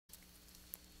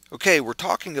Okay, we're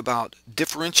talking about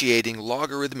differentiating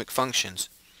logarithmic functions,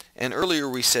 and earlier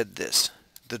we said this: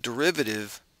 the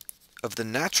derivative of the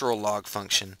natural log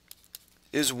function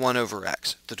is 1 over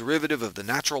x. The derivative of the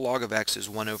natural log of x is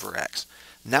 1 over x.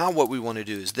 Now what we want to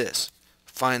do is this: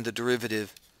 find the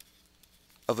derivative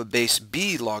of a base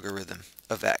b logarithm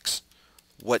of x.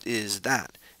 What is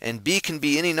that? And b can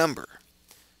be any number.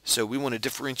 So we want to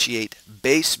differentiate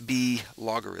base b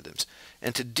logarithms.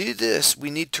 And to do this, we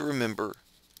need to remember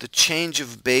the change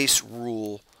of base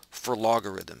rule for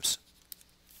logarithms.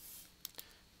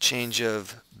 Change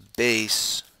of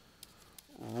base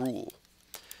rule.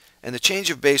 And the change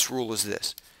of base rule is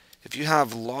this: if you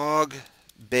have log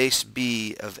base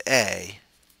b of a,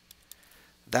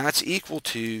 that's equal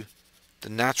to the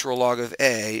natural log of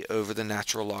a over the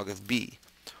natural log of b.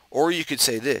 Or you could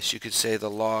say this: you could say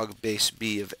the log base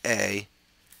b of a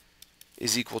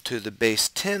is equal to the base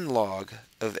 10 log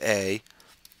of a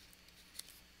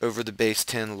over the base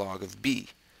 10 log of b.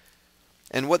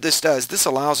 And what this does, this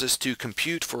allows us to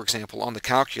compute, for example, on the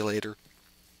calculator,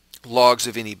 logs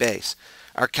of any base.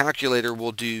 Our calculator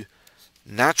will do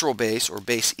natural base or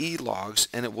base e logs,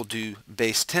 and it will do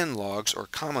base 10 logs or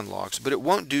common logs, but it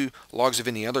won't do logs of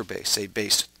any other base, say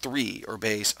base 3 or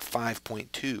base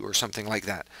 5.2 or something like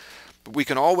that. But we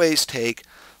can always take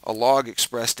a log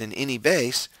expressed in any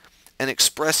base and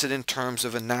express it in terms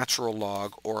of a natural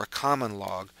log or a common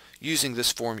log using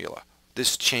this formula,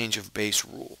 this change of base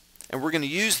rule. And we're going to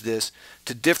use this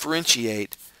to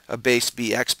differentiate a base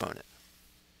b exponent.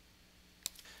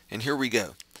 And here we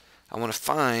go. I want to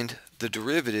find the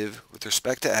derivative with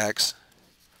respect to x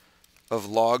of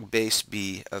log base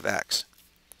b of x.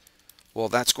 Well,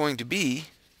 that's going to be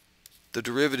the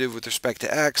derivative with respect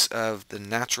to x of the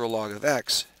natural log of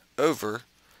x over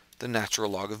the natural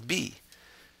log of b,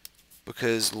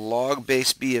 because log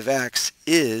base b of x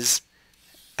is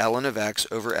ln of x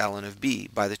over ln of b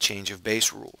by the change of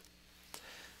base rule.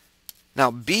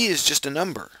 Now b is just a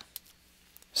number,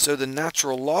 so the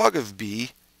natural log of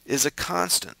b is a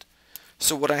constant.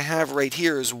 So what I have right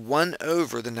here is 1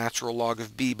 over the natural log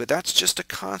of b, but that's just a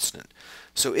constant.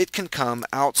 So it can come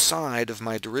outside of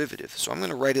my derivative. So I'm going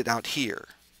to write it out here.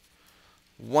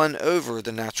 1 over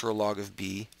the natural log of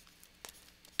b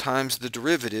times the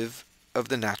derivative of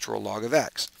the natural log of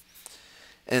x.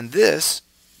 And this,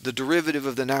 the derivative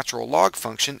of the natural log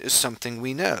function, is something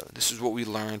we know. This is what we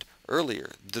learned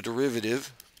earlier. The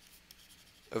derivative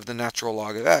of the natural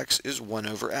log of x is 1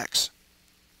 over x.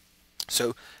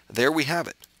 So there we have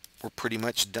it. We're pretty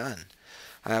much done.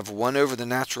 I have 1 over the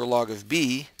natural log of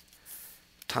b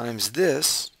times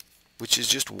this, which is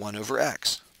just 1 over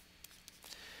x.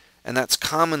 And that's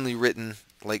commonly written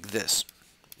like this: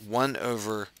 1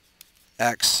 over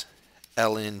x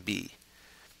ln b.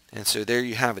 And so there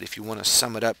you have it. If you want to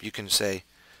sum it up, you can say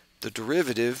the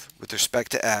derivative with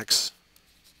respect to x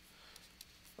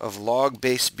of log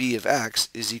base b of x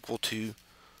is equal to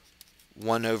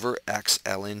 1 over x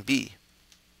ln b.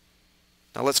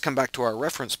 Now let's come back to our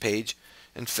reference page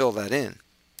and fill that in.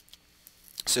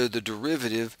 So the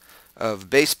derivative of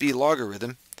base b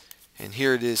logarithm, and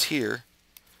here it is here,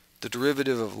 the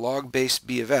derivative of log base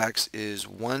b of x is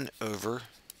 1 over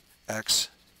x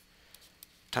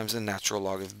times the natural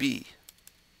log of b.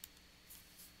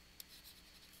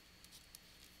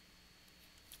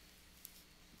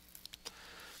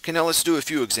 Okay, now let's do a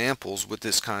few examples with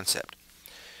this concept.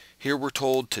 Here we're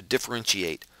told to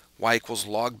differentiate y equals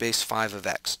log base 5 of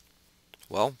x.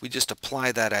 Well, we just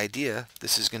apply that idea.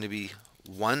 This is going to be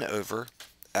 1 over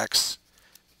x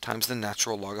times the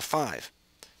natural log of 5.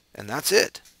 And that's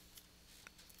it.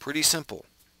 Pretty simple.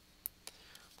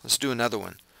 Let's do another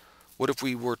one. What if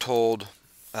we were told,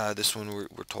 this one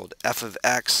we're told f of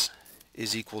x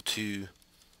is equal to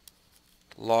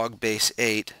log base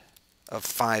 8 of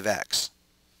 5x.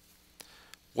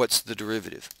 What's the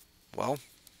derivative? Well,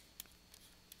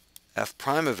 f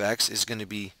prime of x is going to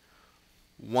be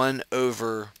 1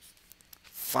 over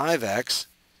 5x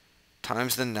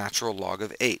times the natural log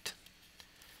of 8.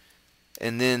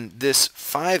 And then this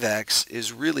 5x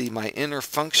is really my inner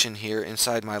function here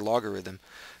inside my logarithm.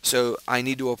 So I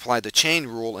need to apply the chain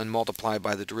rule and multiply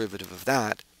by the derivative of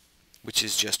that, which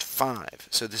is just 5.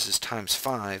 So this is times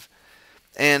 5.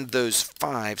 And those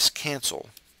 5's cancel.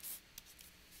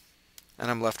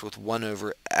 And I'm left with 1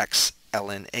 over x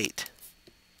ln 8.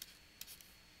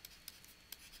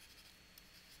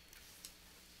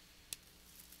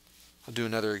 I'll do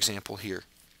another example here.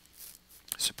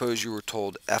 Suppose you were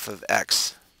told f of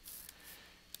x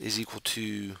is equal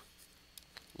to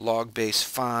log base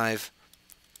 5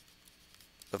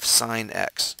 of sine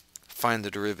x. Find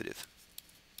the derivative.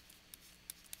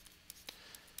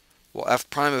 Well, f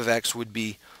prime of x would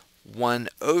be 1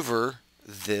 over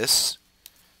this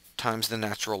times the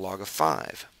natural log of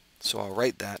 5. So I'll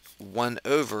write that 1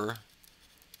 over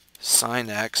sine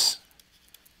x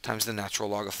times the natural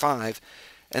log of 5.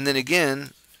 And then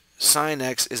again, sine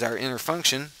x is our inner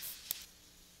function,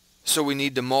 so we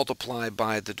need to multiply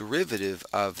by the derivative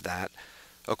of that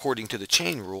according to the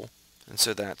chain rule, and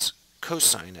so that's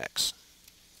cosine x.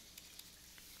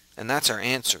 And that's our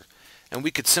answer. And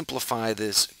we could simplify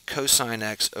this cosine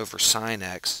x over sine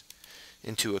x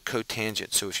into a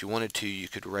cotangent. So if you wanted to, you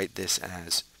could write this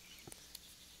as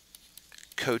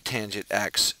cotangent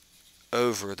x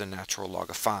over the natural log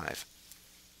of 5.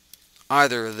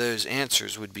 Either of those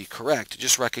answers would be correct.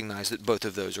 Just recognize that both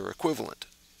of those are equivalent.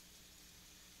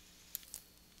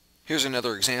 Here's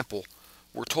another example.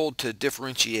 We're told to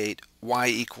differentiate y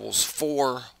equals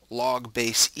 4 log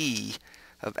base e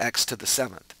of x to the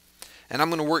 7th. And I'm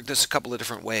going to work this a couple of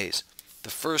different ways. The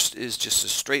first is just a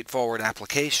straightforward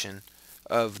application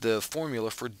of the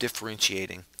formula for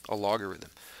differentiating a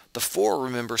logarithm. The 4,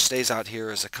 remember, stays out here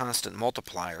as a constant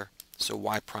multiplier, so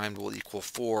y prime will equal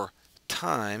 4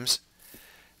 times,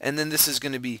 and then this is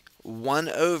going to be 1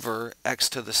 over x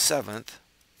to the 7th,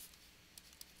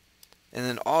 and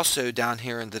then also down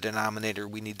here in the denominator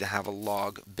we need to have a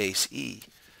log base e,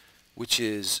 which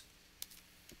is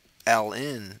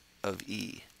ln of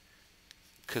e,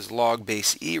 because log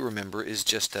base e, remember, is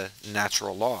just a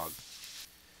natural log.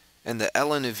 And the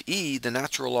ln of e, the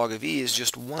natural log of e, is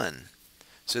just 1.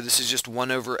 So this is just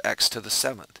 1 over x to the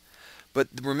 7th. But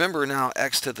remember now,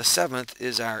 x to the 7th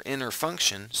is our inner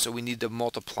function, so we need to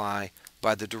multiply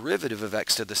by the derivative of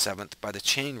x to the 7th by the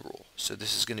chain rule. So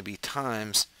this is going to be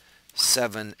times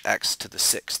 7x to the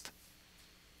 6th.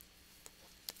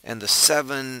 And the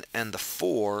 7 and the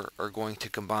 4 are going to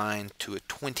combine to a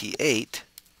 28.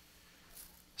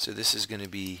 So this is going to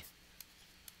be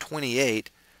 28,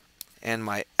 and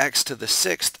my x to the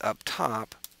 6th up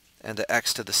top and the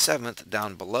x to the 7th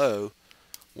down below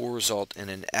will result in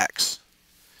an x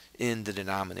in the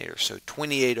denominator. So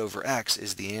 28 over x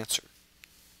is the answer.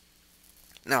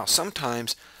 Now,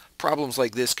 sometimes problems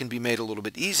like this can be made a little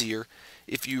bit easier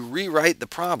if you rewrite the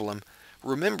problem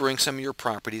remembering some of your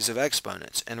properties of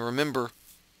exponents, and remembering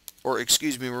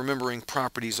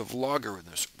properties of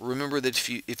logarithms. Remember that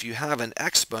if you have an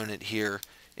exponent here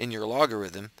in your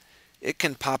logarithm, it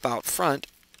can pop out front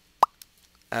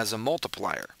as a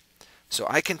multiplier. So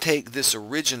I can take this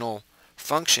original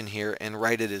function here and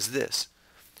write it as this: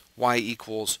 y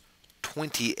equals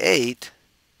 28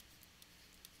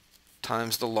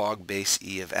 times the log base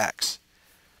e of x.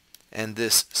 And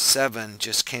this 7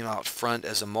 just came out front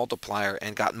as a multiplier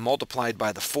and got multiplied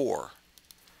by the 4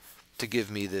 to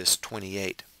give me this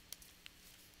 28.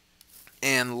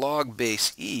 And log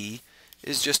base e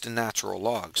is just a natural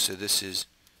log, so this is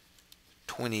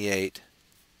 28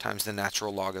 times the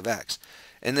natural log of x.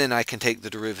 And then I can take the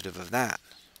derivative of that.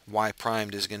 Y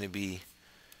primed is going to be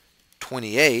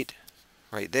 28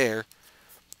 right there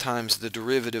times the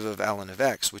derivative of ln of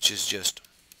x, which is just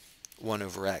 1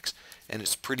 over x. And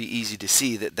it's pretty easy to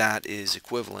see that that is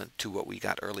equivalent to what we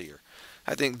got earlier.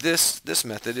 I think this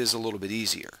method is a little bit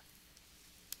easier.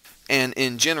 And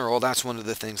in general, that's one of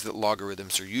the things that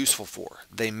logarithms are useful for.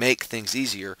 They make things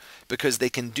easier because they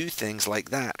can do things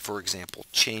like that. For example,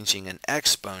 changing an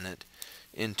exponent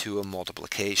into a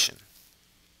multiplication.